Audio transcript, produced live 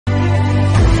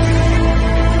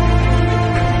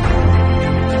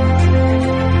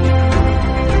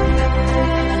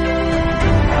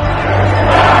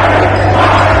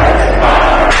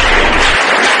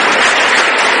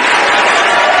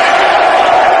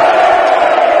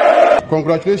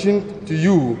Congratulations to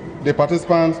you, the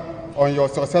participants, on your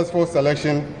successful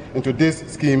selection into this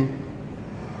scheme,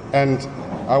 and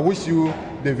I wish you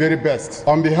the very best.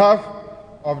 On behalf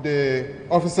of the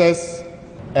officers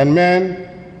and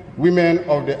men, women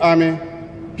of the Army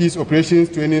Peace Operations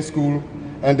Training School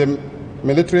and the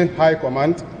Military High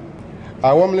Command,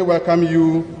 I warmly welcome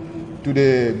you to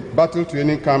the Battle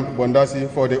Training Camp Bondasi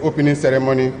for the opening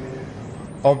ceremony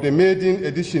of the maiden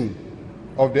edition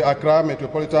of the Accra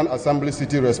Metropolitan Assembly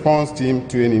City Response Team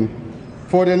Training.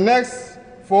 For the next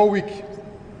 4 weeks,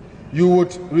 you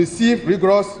would receive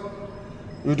rigorous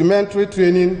rudimentary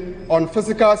training on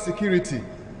physical security,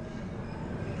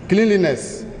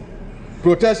 cleanliness,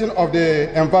 protection of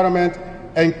the environment,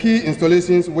 and key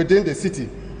installations within the city.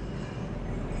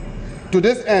 To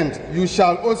this end, you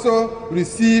shall also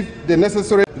receive the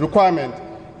necessary requirements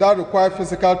that require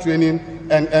physical training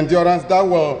and endurance that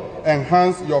will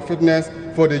enhance your fitness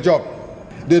for the job.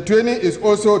 The training is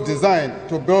also designed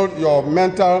to build your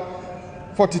mental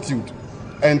fortitude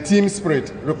and team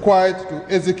spirit required to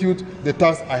execute the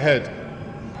task ahead.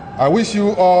 I wish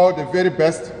you all the very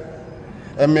best,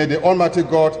 and may the Almighty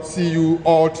God see you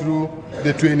all through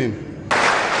the training.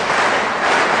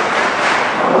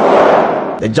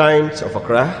 The giants of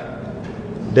Accra,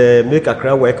 the Make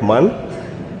Accra Workman,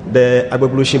 the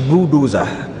Agbablushin Bulldozer,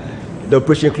 the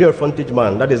Operation Clear Frontage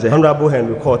Man, that is the Honorable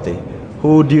Henry Korte,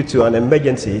 who due to an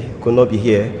emergency could not be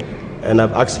here and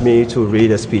have asked me to read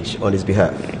a speech on his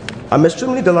behalf. I'm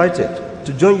extremely delighted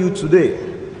to join you today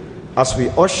as we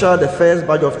usher the first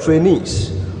batch of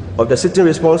trainees of the City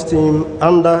Response Team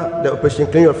under the Operation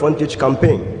Clear Your Frontage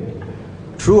campaign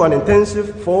through an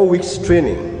intensive 4 weeks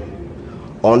training.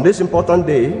 On this important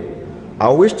day, I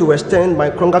wish to extend my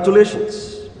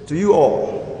congratulations to you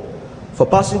all for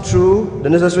passing through the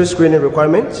necessary screening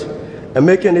requirements and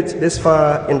making it this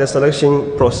far in the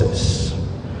selection process.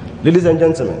 Ladies and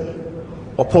gentlemen,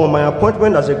 upon my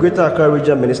appointment as a Greater Accra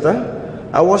Region Minister,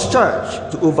 I was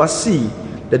charged to oversee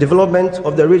the development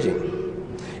of the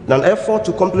region in an effort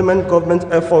to complement government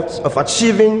efforts of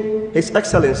achieving His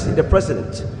Excellency, the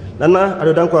President, Nana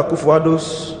Addo Dankwa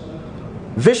Akufo-Addo's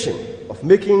vision of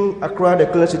making Accra the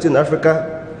cleanest city in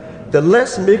Africa. The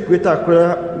Let's Make Greater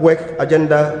Accra Work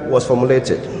agenda was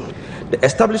formulated. The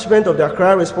establishment of the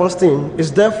Accra Response Team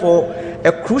is therefore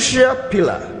a crucial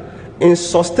pillar in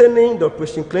sustaining the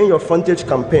Operation Clean Your Frontage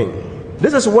campaign.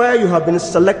 This is why you have been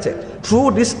selected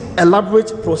through this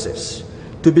elaborate process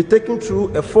to be taken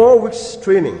through a 4 weeks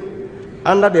training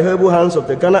under the able hands of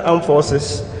the Ghana Armed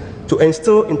Forces to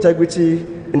instill integrity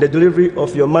in the delivery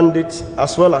of your mandate,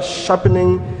 as well as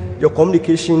sharpening your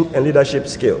communication and leadership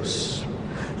skills.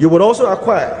 You would also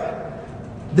acquire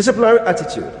disciplinary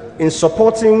attitude in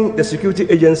supporting the security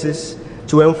agencies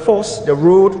to enforce the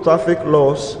road traffic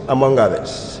laws, among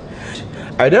others.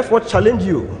 I therefore challenge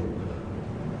you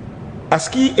as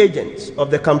key agents of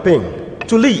the campaign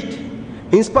to lead,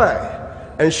 inspire,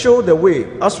 and show the way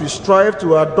as we strive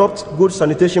to adopt good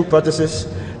sanitation practices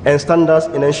and standards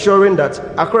in ensuring that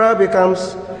Accra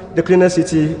becomes the cleanest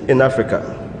city in Africa.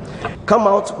 Come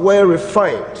out well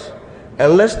refined,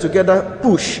 and let's together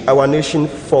push our nation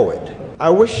forward. I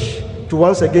wish to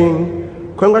once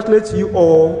again congratulate you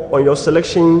all on your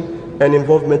selection and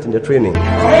involvement in the training.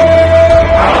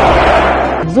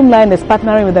 Zoomline is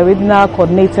partnering with the Regional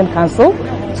Coordinating Council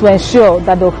to ensure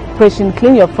that the Operation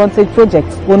Clean Your Frontage project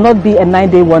will not be a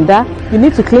 9-day wonder. You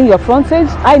need to clean your frontage,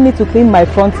 I need to clean my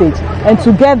frontage, and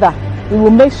together we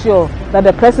will make sure that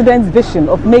the President's vision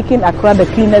of making Accra the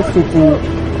cleanest city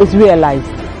is realized.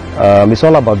 It's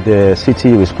all about the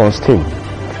City Response Team.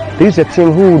 This is a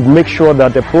team who would make sure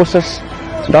that the process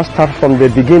that starts from the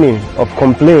beginning of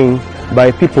complaint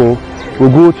by people will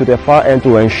go to the far end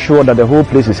to ensure that the whole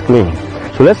place is clean.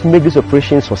 So let's make this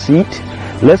operation succeed.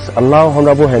 Let's allow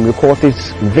Honorable Henry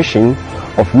Korte's vision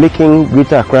of making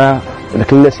Greater Accra the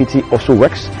cleanest city also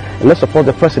works. And let's support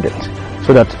the President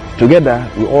so that together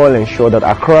we all ensure that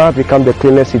Accra becomes the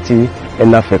cleanest city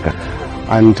in Africa.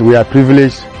 And we are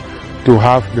privileged to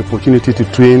have the opportunity to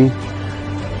train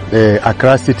the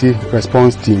Accra City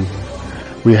Response Team.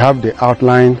 We have the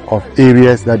outline of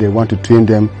areas that they want to train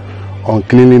them on: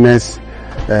 cleanliness,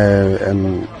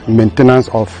 maintenance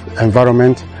of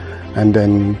environment, and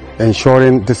then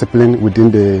ensuring discipline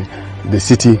within the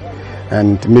city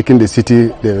and making the city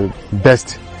the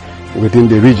best within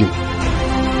the region.